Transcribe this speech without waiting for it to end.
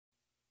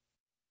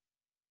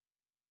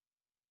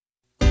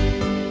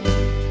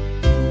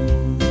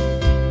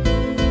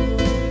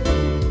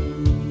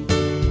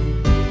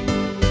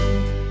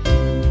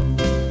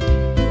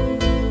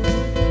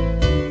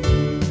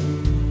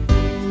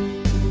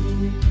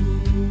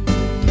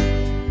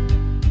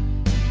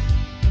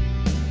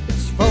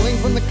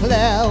the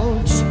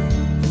clouds,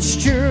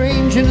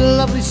 strange and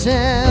lovely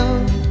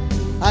sound.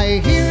 I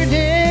hear it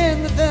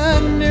in the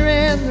thunder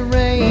and the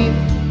rain.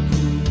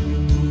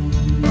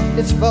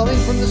 It's falling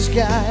from the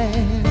sky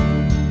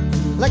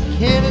like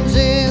cannons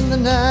in the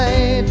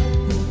night,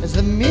 as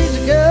the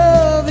music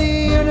of the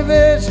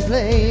universe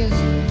plays,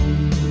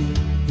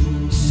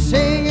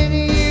 singing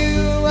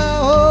you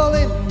are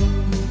holy,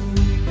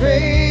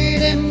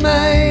 great and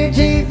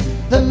mighty.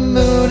 The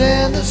moon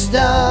and the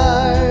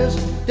stars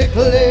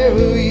declare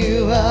who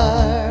you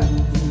are.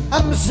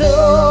 I'm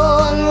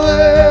so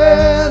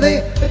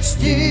unworthy, but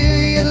still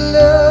you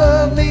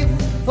love me.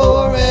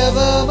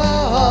 Forever my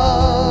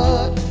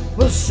heart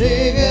will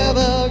sing of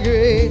how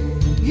great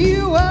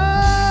you are.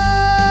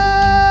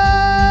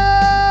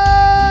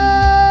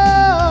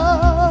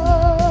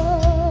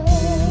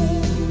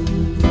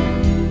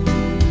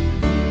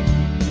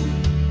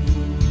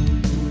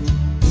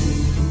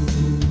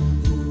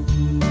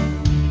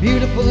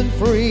 Beautiful and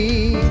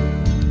free,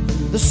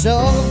 the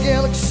song of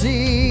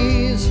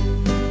galaxies,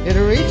 it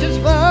reaches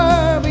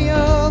far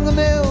beyond the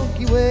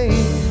Milky Way.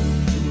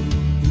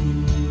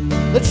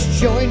 Let's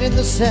join in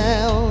the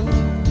sound,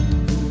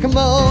 come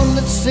on,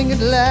 let's sing it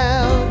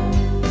loud,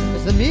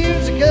 as the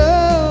music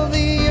of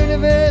the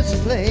universe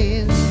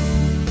plays,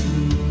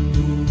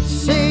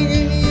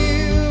 singing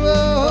you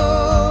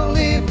are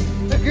holy,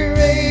 the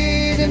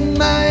great and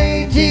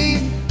mighty.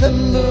 The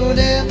moon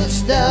and the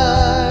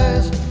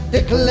stars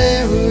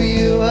declare who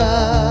you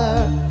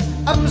are.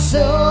 I'm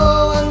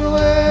so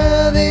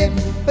unworthy,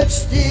 but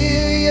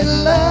still you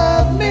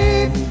love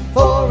me.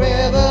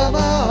 Forever my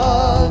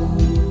heart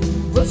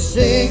will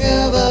sing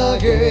of how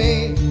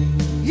great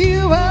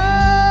you are.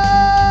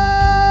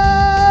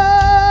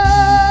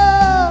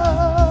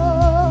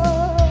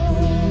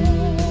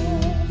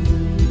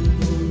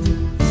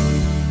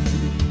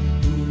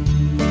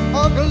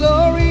 All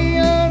glory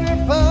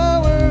and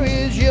power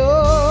is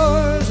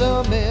yours,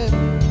 amen.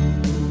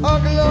 All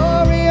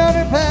glory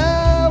and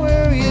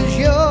power is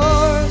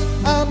yours,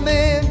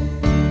 amen.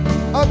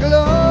 All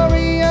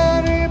glory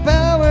and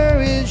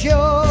power is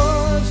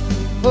yours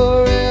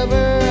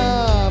forever,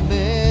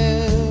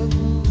 amen.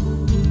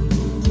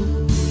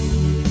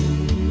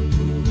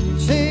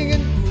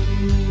 Singing,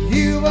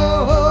 you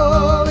are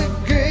holy,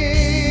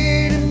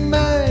 great and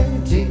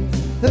mighty.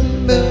 The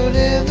moon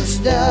and the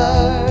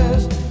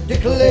stars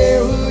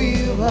declare who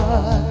you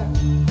are.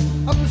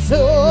 I'm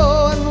so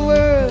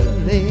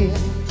unworthy,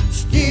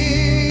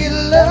 still you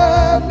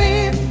love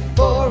me.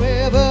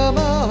 Forever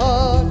my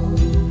heart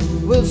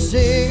will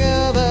sing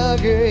of how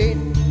great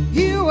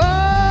you are.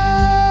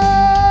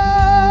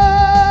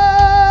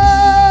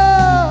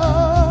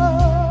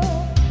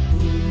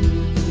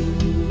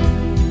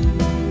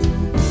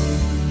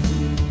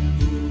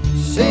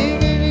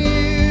 Singing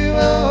you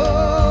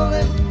are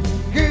holy,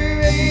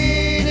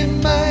 great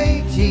and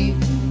mighty.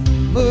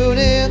 Moon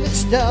and the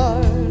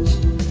stars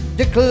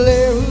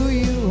declare who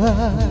you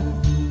are.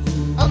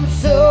 I'm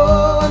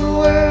so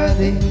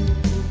unworthy,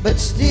 but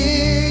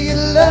still you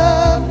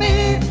love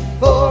me.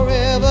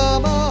 Forever